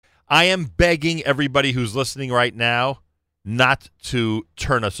I am begging everybody who's listening right now not to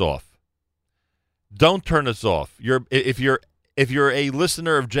turn us off. Don't turn us off. If you're a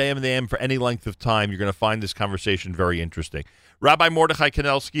listener of JM and the AM for any length of time, you're going to find this conversation very interesting. Rabbi Mordechai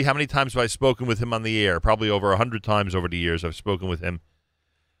Kanelsky, how many times have I spoken with him on the air? Probably over 100 times over the years I've spoken with him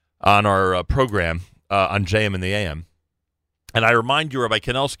on our program on JM and the AM. And I remind you, Rabbi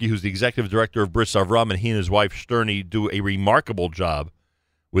Kanelsky, who's the executive director of Bris Avram, and he and his wife Shterny do a remarkable job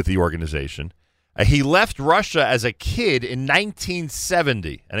with the organization. He left Russia as a kid in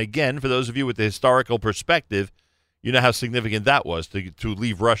 1970. And again, for those of you with the historical perspective, you know how significant that was to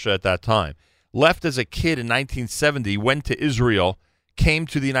leave Russia at that time. Left as a kid in 1970, went to Israel, came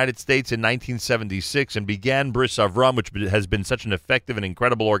to the United States in 1976, and began Bris Avram, which has been such an effective and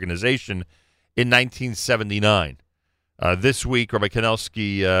incredible organization, in 1979. This week, Rabbi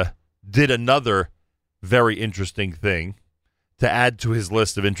Kanelsky did another very interesting thing to add to his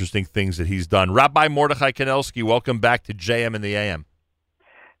list of interesting things that he's done. Rabbi Mordechai Kanelsky, welcome back to JM and the AM.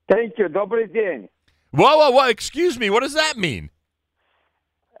 Thank you. Dobry dzień. Whoa, excuse me. What does that mean?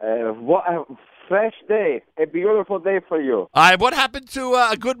 What a fresh day. A beautiful day for you. What happened to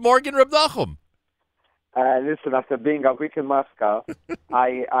a good Morgan Reb Nachum? Listen, after being a week in Moscow,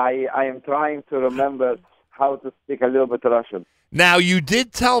 I am trying to remember how to speak a little bit Russian. Now, you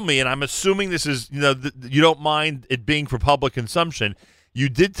did tell me, and I'm assuming this is, you don't mind it being for public consumption. You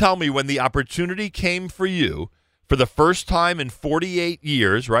did tell me when the opportunity came for you for the first time in 48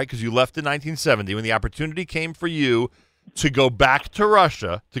 years, right, because you left in 1970, when the opportunity came for you to go back to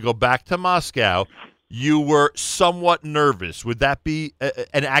Russia, to go back to Moscow, you were somewhat nervous. Would that be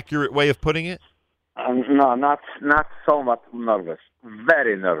an accurate way of putting it? No, not so much nervous.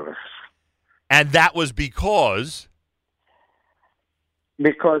 Very nervous. And that was because?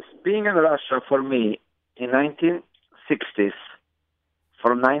 Because being in Russia for me in 1960s,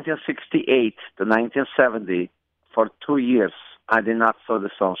 from 1968 to 1970, for 2 years, I did not saw the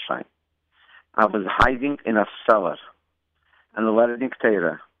sunshine. I was hiding in a cellar and learning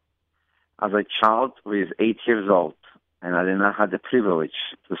Torah as a child who is 8 years old, and I did not have the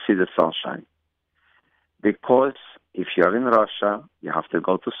privilege to see the sunshine. Because if you're in Russia, you have to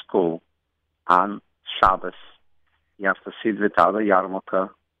go to school on Shabbos. You have to sit without a yarmulke,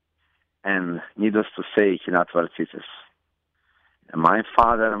 and needless to say, you cannot wear tzitzis. And my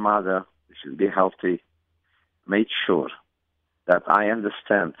father and mother, they should be healthy, made sure that I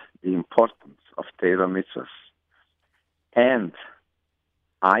understand the importance of Torah mitzvahs. And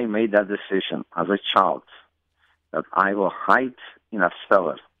I made that decision as a child that I will hide in a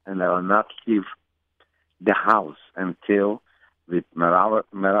cellar and I will not leave the house until, with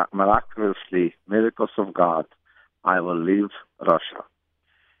miraculously miracles of God, I will leave Russia.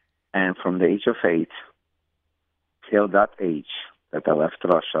 And from the age of 8 till that age that I left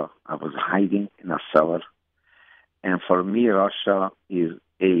Russia, I was hiding in a cellar. And for me, Russia is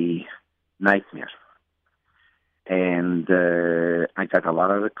a nightmare. And I got a lot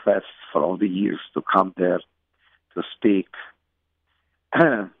of requests for all the years to come there, to speak,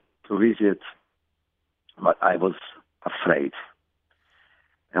 to visit, but I was afraid.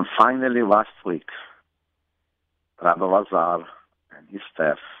 And finally, last week, Rabbi Lazar and his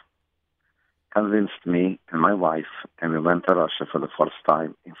staff convinced me and my wife, and we went to Russia for the first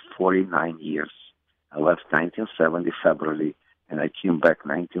time in 49 years. I left 1970 February, and I came back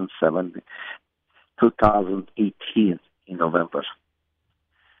 2018 in November.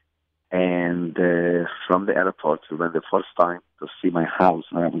 And from the airport, we went the first time to see my house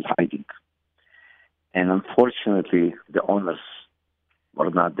where I was hiding. And unfortunately, the owners were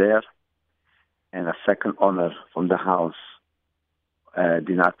not there. And a second owner from the house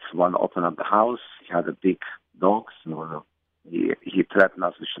did not want to open up the house. He had a big dog, so he threatened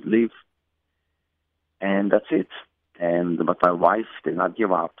us we should leave. And that's it. But my wife did not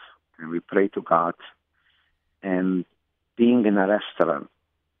give up, and we prayed to God. And being in a restaurant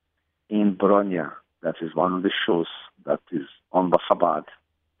in Bronya, that is one of the shows that is on the Chabad,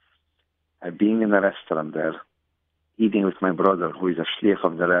 being in a restaurant there, eating with my brother, who is a shliach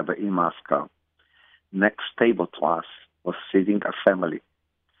of the Rebbe in Moscow. Next table to us was sitting a family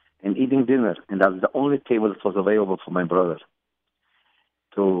and eating dinner, and that's the only table that was available for my brother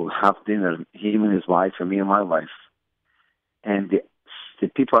to have dinner, him and his wife, and me and my wife. And the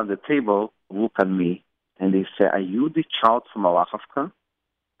people at the table look at me, and they say, "Are you the child from Malachovka?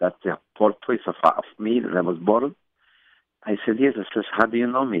 That's the birthplace of me that I was born?" I said, "Yes." I says, "How do you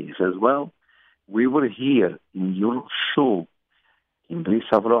know me?" He says, "Well, we were here in your shul in Bris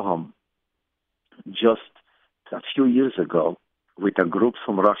Avraham just a few years ago with a group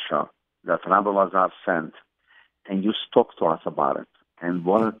from Russia that Rabbi Lazar sent, and you spoke to us about it. And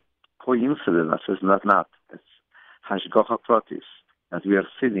one coincidence. I says, not. It's hashgacha pratis, that we are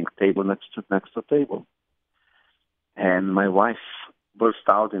sitting table next to table. And my wife burst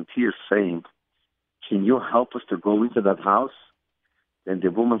out in tears saying, can you help us to go into that house? Then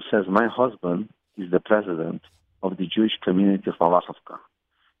the woman says, my husband is the president of the Jewish community of Malachovka.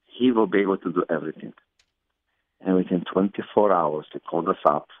 He will be able to do everything. And within 24 hours, he called us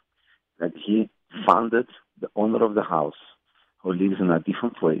up that he funded the owner of the house, who lives in a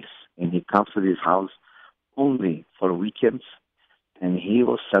different place, and he comes to this house only for weekends, and he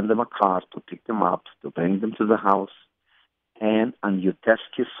will send them a car to pick them up, to bring them to the house. And on Yutes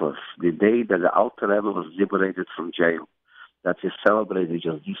Kislev, the day that the Alter Rebbe was liberated from jail, that we celebrated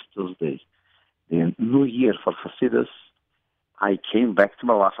just this Tuesday, the New Year for Hasidus, I came back to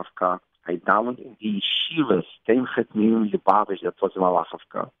Malachovka. I downloaded the yeshivas, Temchet Minim Lubavitch, that was in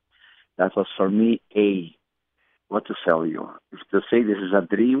Malachovka. That was for me what to tell you. If to say this is a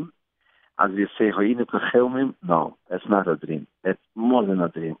dream, as we say, no, it's not a dream. It's more than a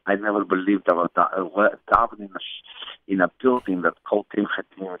dream. I never believed I was davening in a building that called Temchet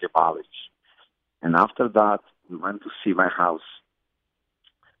Minim Lubavitch. And after that, we went to see my house,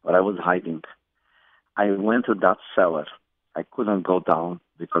 where I was hiding. I went to that cellar. I couldn't go down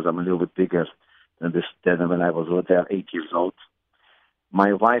because I'm a little bit bigger than when I was there, 8 years old.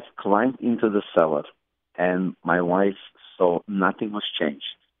 My wife climbed into the cellar, and my wife saw nothing was changed.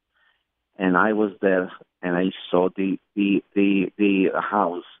 And I was there, and I saw the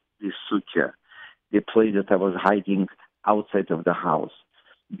house, the sukkah, the place that I was hiding outside of the house.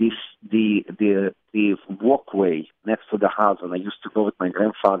 The walkway next to the house, and I used to go with my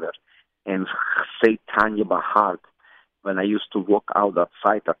grandfather and say Tanya Bahart when I used to walk out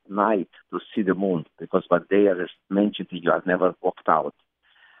outside at night to see the moon, because by day I just mentioned to you, I've never walked out.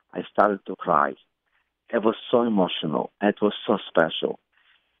 I started to cry. It was so emotional. It was so special.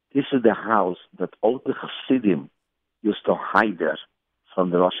 This is the house that all the Hasidim used to hide there from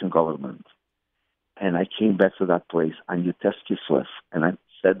the Russian government. And I came back to that place, and Yutes Kislev, and I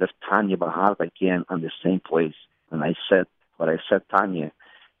said that Tanya Bahart again on the same place. And I said what I said, Tanya,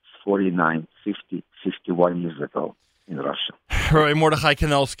 49, 50, 51 years ago in Russia. Rabbi Mordechai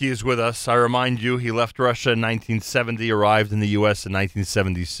Kanelsky is with us. I remind you, he left Russia in 1970, arrived in the U.S. in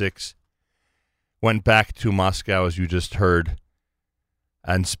 1976, went back to Moscow, as you just heard,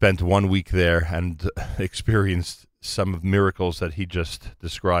 and spent 1 week there and experienced some of miracles that he just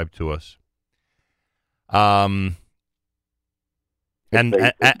described to us. And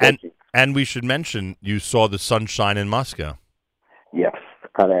we should mention, you saw the sunshine in Moscow. Yes,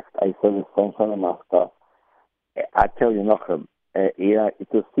 correct. I saw the sunshine in Moscow. I tell you, Nochem,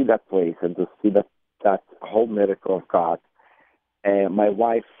 to see that place and to see that whole miracle of God, my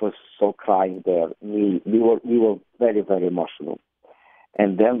wife was so crying there. We were very, very emotional.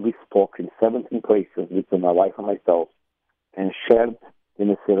 And then we spoke in 17 places between my wife and myself, and shared the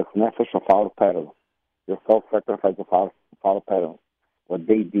Mesiras Nefesh of our parents, the self-sacrifice of our parents, what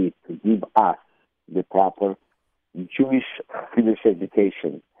they did to give us the proper Jewish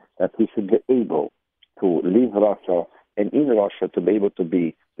education, that we should be able to leave Russia and in Russia to be able to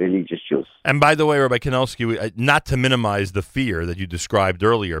be religious Jews. And by the way, Rabbi Kanelsky, not to minimize the fear that you described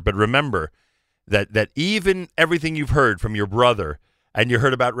earlier, but remember that even everything you've heard from your brother, and you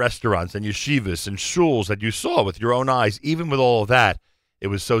heard about restaurants and yeshivas and shuls that you saw with your own eyes, even with all of that, it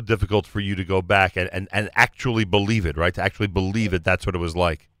was so difficult for you to go back and actually believe it, right? To actually believe that that's what it was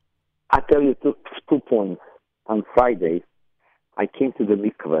like. I tell you two points. On Friday, I came to the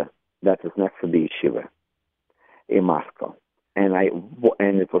mikveh that is next to the yeshiva in Moscow, and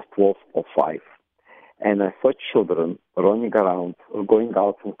it was 12:05, and I saw children running around or going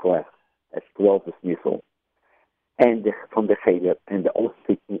out from class at 12 dismissal, and from the cheder, and they're all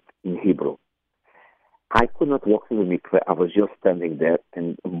speaking in Hebrew. I could not walk to the mikveh. I was just standing there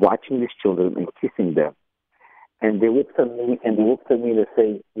and watching these children and kissing them. And they looked at me and they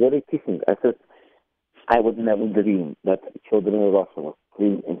say, "What are you kissing?" I said, I would never dream that children in Russia were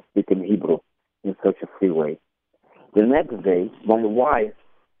free and speaking Hebrew in such a free way. The next day, my wife,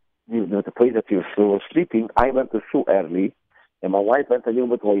 the place that we were sleeping, I went to shul early, and my wife went a little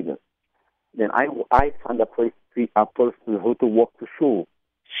bit later. Then I found a person who to walk to shul.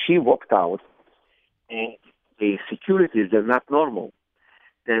 She walked out, and the security is not normal.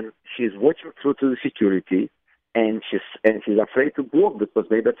 Then she's watching through to the security, and she's afraid to walk because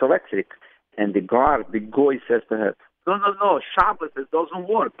maybe it's electric. And the goy says to her, No, Shabbos, it doesn't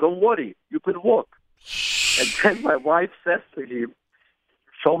work. Don't worry, you can walk. And then my wife says to him,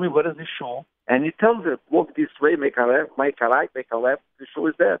 show me where is the shul. And he tells her, walk this way, make a left, make a right, make a left, the shul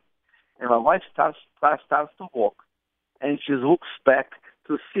is there. And my wife starts to walk, and she looks back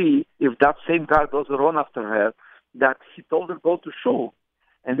to see if that same guy doesn't run after her, that he told her go to shul.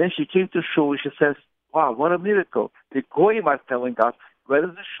 And then she came to shul, she says, wow, what a miracle. The goyim are telling us, where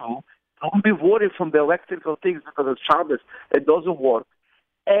is the shul? Don't be worried from the electrical things because of Shabbos. It doesn't work.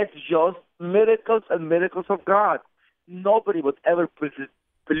 It's just miracles and miracles of God. Nobody would ever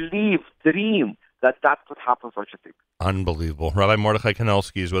believe, dream that could happen, such a thing. Unbelievable. Rabbi Mordechai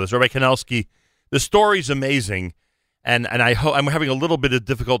Kanelsky is with us. Rabbi Kanelsky, the story's amazing, and I'm having a little bit of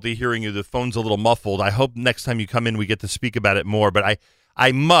difficulty hearing you. The phone's a little muffled. I hope next time you come in we get to speak about it more, but I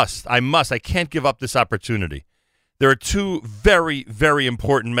can't give up this opportunity. There are two very, very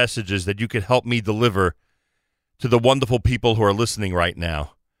important messages that you could help me deliver to the wonderful people who are listening right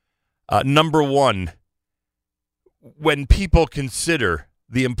now. Number one, when people consider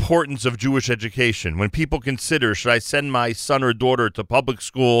the importance of Jewish education, when people consider, should I send my son or daughter to public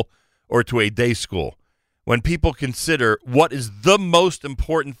school or to a day school, when people consider what is the most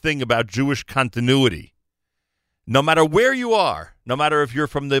important thing about Jewish continuity, no matter where you are, no matter if you're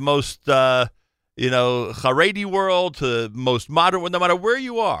from the most, Haredi world to the most modern one, no matter where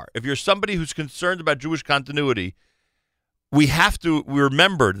you are, if you're somebody who's concerned about Jewish continuity, we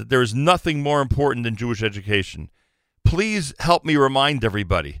remember that there is nothing more important than Jewish education. Please help me remind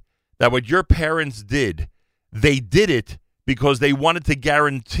everybody that what your parents did, they did it because they wanted to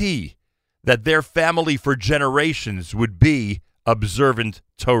guarantee that their family for generations would be observant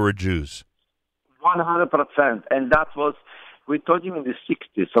Torah Jews. 100%. And that was, we told him in the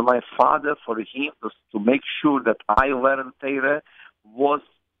 60s. So my father, for him to make sure that I learn Torah was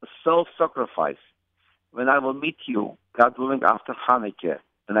self-sacrifice. When I will meet you, God willing, after Hanukkah,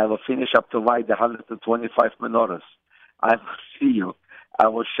 and I will finish up to light the 125 menorahs, I will see you. I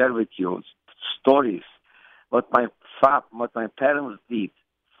will share with you stories, what my parents did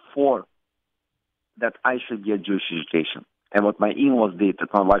for that I should get Jewish education, and what my in-laws did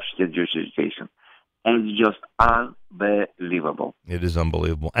that my wife should get Jewish education. And it's just unbelievable. It is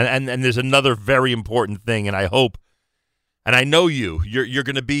unbelievable. And there's another very important thing, and I hope, and I know you're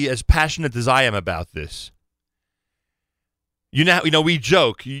going to be as passionate as I am about this. We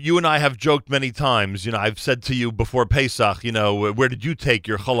joke. You and I have joked many times. I've said to you before Pesach, where did you take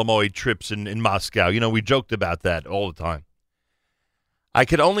your Chol Hamoed trips in Moscow? We joked about that all the time. I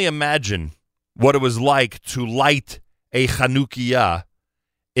could only imagine what it was like to light a Chanukiah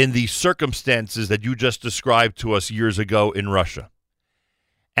in the circumstances that you just described to us years ago in Russia.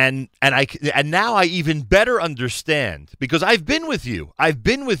 And now I even better understand, because I've been with you. I've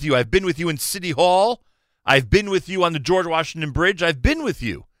been with you in City Hall. I've been with you on the George Washington Bridge. I've been with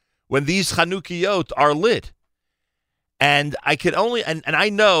you when these Chanukiyot are lit. And I can only, and I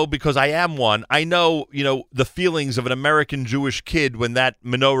know, because I am one, I know, the feelings of an American Jewish kid when that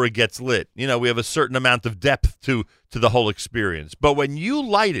menorah gets lit. We have a certain amount of depth to the whole experience. But when you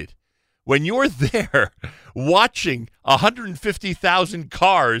light it, when you're there watching 150,000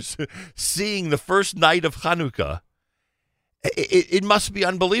 cars seeing the first night of Hanukkah, it must be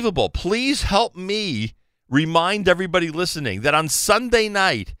unbelievable. Please help me remind everybody listening that on Sunday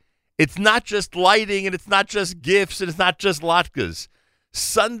night, it's not just lighting, and it's not just gifts, and it's not just latkes.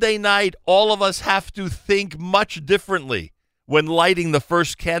 Sunday night, all of us have to think much differently when lighting the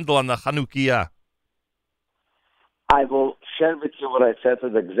first candle on the Chanukiah. I will share with you what I said to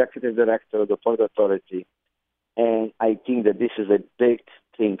the executive director of the Port Authority, and I think that this is a big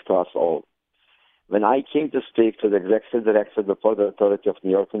thing for us all. When I came to speak to the executive director of the Port Authority of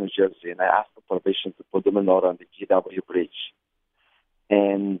New York and New Jersey, and I asked for permission to put the menorah on the GW Bridge,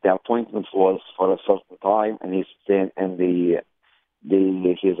 and the appointment was for a certain time, and his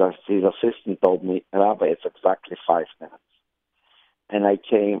assistant told me, Rabbi, it's exactly 5 minutes. And I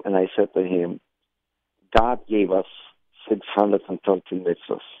came and I said to him, God gave us 613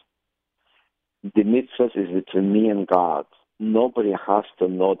 mitzvahs. The mitzvahs is between me and God. Nobody has to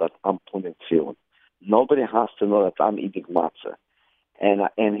know that I'm putting tefillin. Nobody has to know that I'm eating matzah.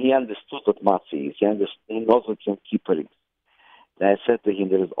 And he understood what matzah is. He knows what Yom Kippur is. And I said to him,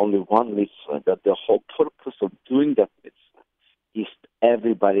 there is only one mitzvah, that the whole purpose of doing that mitzvah is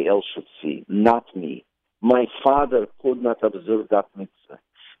everybody else should see, not me. My father could not observe that mitzvah,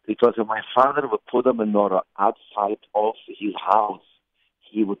 because if my father would put a menorah outside of his house,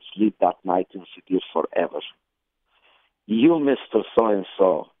 he would sleep that night and sit here forever. You, Mr.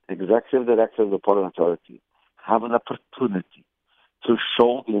 So-and-so, Executive Director of the Port Authority, have an opportunity to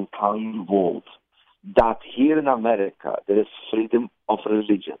show the entire world that here in America there is freedom of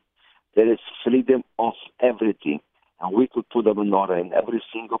religion, there is freedom of everything, and we could put a menorah in every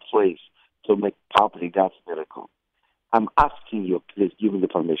single place to make public God's miracle. I'm asking you, please give me the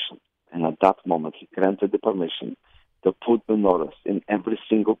permission. And at that moment, he granted the permission to put menorahs in every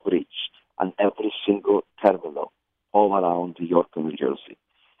single bridge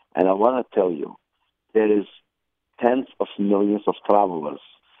millions of travelers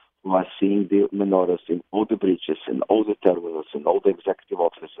who are seeing the menorahs in all the bridges, in all the terminals, in all the executive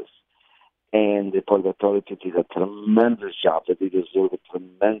offices. And the Port Authority did a tremendous job. That they deserve a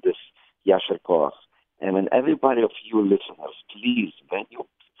tremendous yasher koach. And when everybody of you listeners, please, when you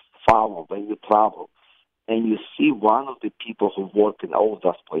follow, when you travel, and you see one of the people who work in all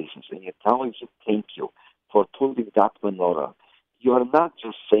those places, and you're telling him thank you for pulling that menorah, you are not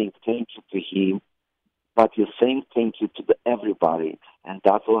just saying thank you to him, but you're saying thank you to everybody, and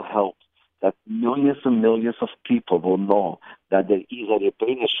that will help. That millions and millions of people will know that there is a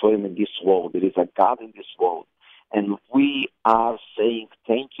Rebbeinu Shalom in this world. There is a God in this world. And we are saying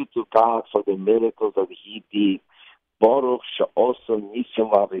thank you to God for the miracles that He did. Baruch she'oso nisim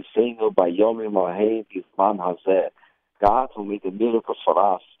v'aviseinu b'yomim ha'hein b'zman hazeh. God who made the miracles for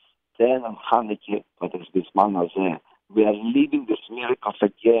us. Then on Hanukkah, but it's b'zman hazeh. We are living this miracles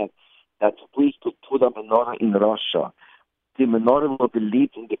again, that we could put a menorah in Russia. The menorah will be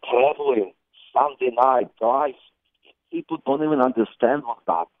lit in the Kremlin Sunday night. Guys, people don't even understand what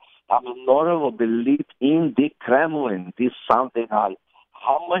that. A menorah will be lit in the Kremlin this Sunday night.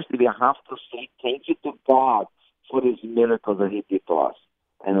 How much do we have to say thank you to God for His miracles that He did to us?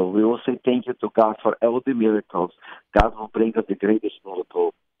 And we will say thank you to God for all the miracles. God will bring us the greatest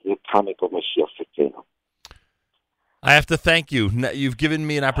miracle, the coming of Mashiach Tzidkenu. I have to thank you. You've given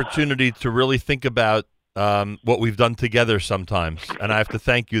me an opportunity to really think about what we've done together sometimes. And I have to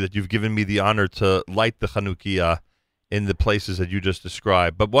thank you that you've given me the honor to light the Chanukiah in the places that you just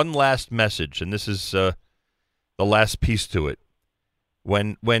described. But one last message, and this is the last piece to it.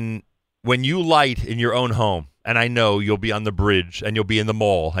 When you light in your own home, and I know you'll be on the bridge, and you'll be in the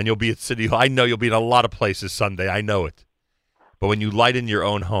mall, and you'll be at City Hall. I know you'll be in a lot of places Sunday. I know it. But when you light in your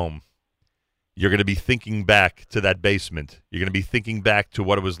own home, you're going to be thinking back to that basement. You're going to be thinking back to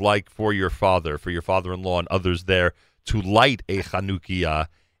what it was like for your father-in-law, and others there to light a Chanukiah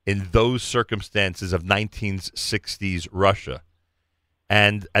in those circumstances of 1960s Russia,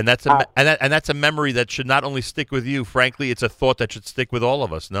 and that's a memory that should not only stick with you. Frankly, it's a thought that should stick with all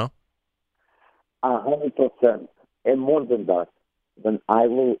of us. No, 100%, and more than that. Then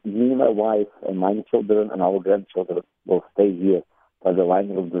me, my wife, and my children and our grandchildren will stay here by the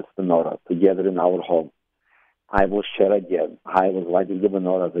lighting of this menorah together in our home. I will share again. I was lighting the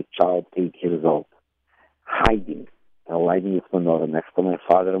menorah as a child, 8 years old, hiding and lighting this menorah next to my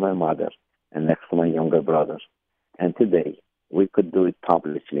father and my mother and next to my younger brother. And today, we could do it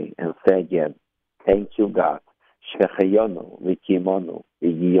publicly and say again, thank you, God. Shechayonu, Vikimonu,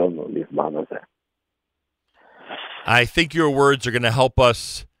 Vigiyonu, Lizman hazeh. I think your words are going to help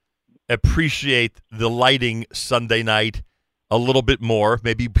us appreciate the lighting Sunday night a little bit more.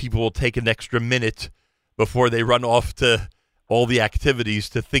 Maybe people will take an extra minute before they run off to all the activities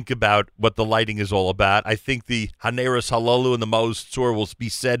to think about what the lighting is all about. I think the Haneros Halalu and the Maoz Tzur will be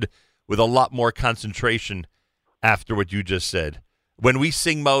said with a lot more concentration after what you just said. When we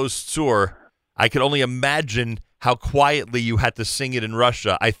sing Maoz Tzur, I can only imagine how quietly you had to sing it in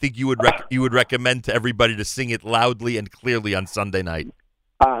Russia. I think you would recommend to everybody to sing it loudly and clearly on Sunday night.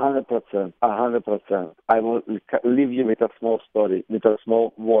 100%. I will leave you with a small story, with a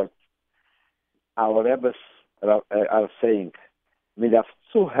small word. Our Rebbes are saying, "Wir darf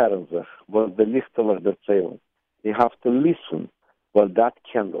zuhören sich, was the Lichter erzählen." We have to listen what that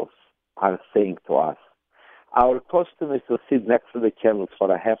candles are saying to us. Our custom is to sit next to the candles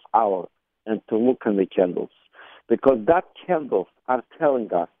for a half hour and to look at the candles, because that candles are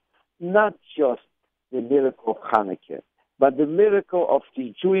telling us not just the miracle of Hanukkah, but the miracle of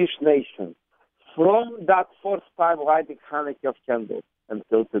the Jewish nation from that first time lighting Hanukkah of candles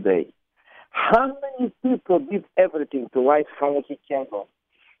until today. How many people did everything to light Hanukkah candles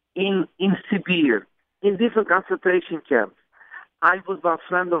in Sibir, in different concentration camps? I was a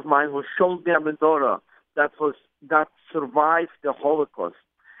friend of mine who showed me a menorah that survived the Holocaust.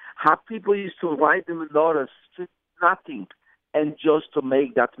 How people used to light the menorahs for nothing, and just to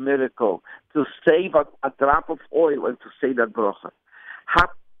make that miracle, to save a drop of oil and to say that bracha. How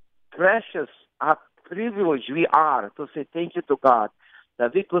precious, how privileged we are to say thank you to God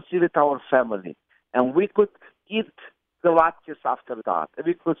that we could sit with our family and we could eat the latkes after that, and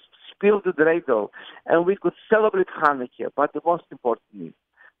we could spill the dreidel, and we could celebrate Hanukkah. But the most important is,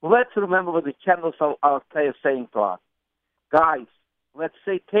 let's remember what the candles are saying to us. Guys, let's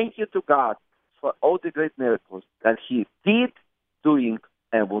say thank you to God for all the great miracles that He did, doing,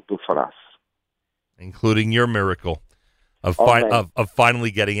 and will do for us. Including your miracle of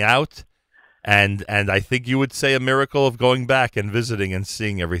finally getting out, and I think you would say a miracle of going back and visiting and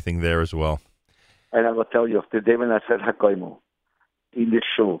seeing everything there as well. And I will tell you, today when I said Hakoimu in the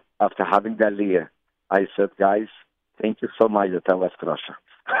shul, after having the Aliyah, I said, guys, Thank you so much that I left Russia.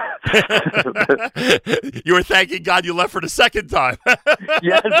 You were thanking God you left for the second time.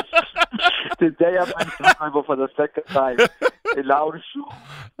 Yes. Today I went to Bible for the second time in our show.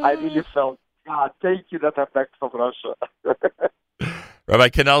 I really felt, God, thank you that I'm back from Russia. Rabbi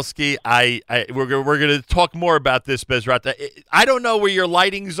Kanelsky, we're going to talk more about this, Bezrat. I don't know where your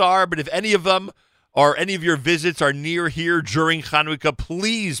lightings are, but if any of them or any of your visits are near here during Chanukah,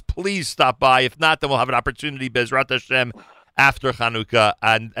 please stop by. If not, then we'll have an opportunity, Bezrat Hashem, after Chanukah.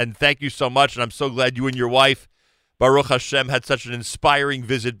 And thank you so much, and I'm so glad you and your wife, Baruch Hashem, had such an inspiring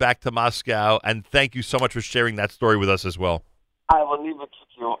visit back to Moscow, and thank you so much for sharing that story with us as well. I will leave it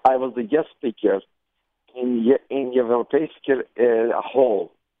to you. I was the guest speaker in Европейский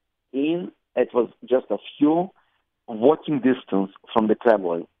hall. It was just a few walking distance from the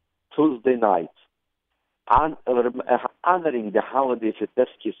Kremlin, Tuesday night, honoring the holiday Fetes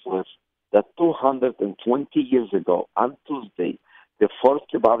Kislev, that 220 years ago, on Tuesday, the fourth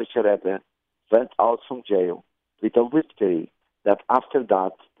Lubavitcher Rebbe went out from jail with a victory that after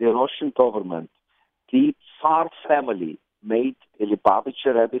that, the Russian government, the Tsar family, made the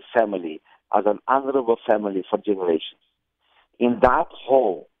Lubavitcher Rebbe family as an honorable family for generations. In that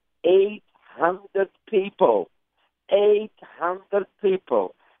hall, 800 people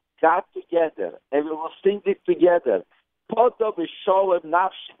got together and we were singing together. Had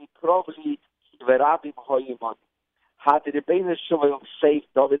the Rebbeinu Shalom saved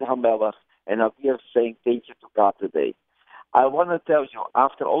David HaMelech, and we are saying thank you to God today. I want to tell you,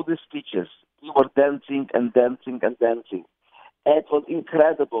 after all these speeches, we were dancing and dancing and dancing. It was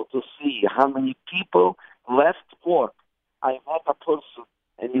incredible to see how many people left work. I met a person,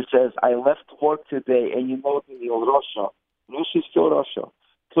 and he says, I left work today, and you know in Russia is still Russia,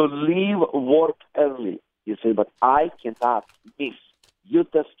 to leave work early. You say, but I cannot miss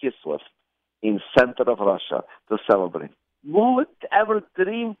Fetes Kislev in center of Russia to celebrate. Who would ever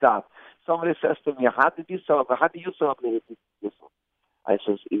dream that? Somebody says to me, how do you celebrate Fetes Kislev? I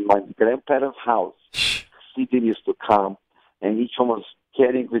says, in my grandparents' house, Siddur used to come, and each one was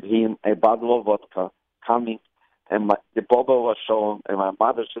carrying with him a bottle of vodka, coming, and the Baba was shown, and my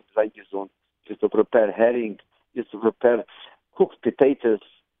mother used to prepare herring, used to prepare cooked potatoes,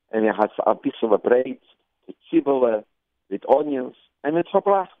 and it has a piece of a bread, with chibole, with onions, and it's a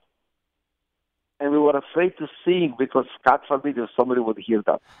blast. And we were afraid to sing because, God forbid, if somebody would hear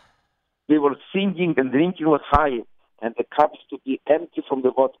that. We were singing and drinking was high, and the cups to be empty from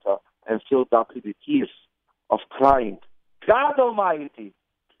the vodka and filled up with the tears of crying. God Almighty,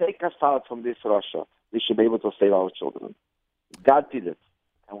 take us out from this Russia. We should be able to save our children. God did it,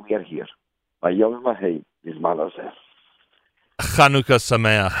 and we are here. Vayom Mahei, Bizman Hazeh. Chanukah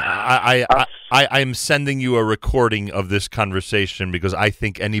Sameach. I am sending you a recording of this conversation because I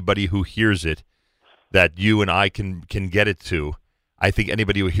think anybody who hears it, that you and I can get it to, I think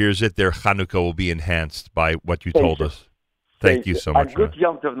anybody who hears it, their Chanukah will be enhanced by what you told us. Thank you so much. Good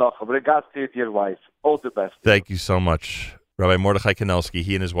Yom Tov Nochem. Regards to your wife. All the best. Thank you so much. Rabbi Mordechai Kanelsky,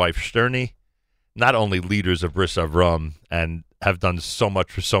 he and his wife Shterny, not only leaders of Bris Avram and have done so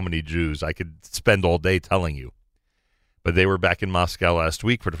much for so many Jews, I could spend all day telling you. But they were back in Moscow last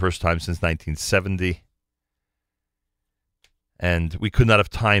week for the first time since 1970. And we could not have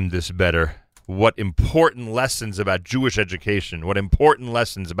timed this better. What important lessons about Jewish education, what important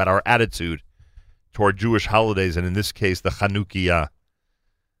lessons about our attitude toward Jewish holidays, and in this case, the Chanukiah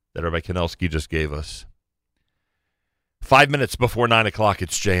that Rabbi Kanelsky just gave us. 5 minutes before 9 o'clock,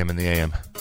 it's JM in the AM.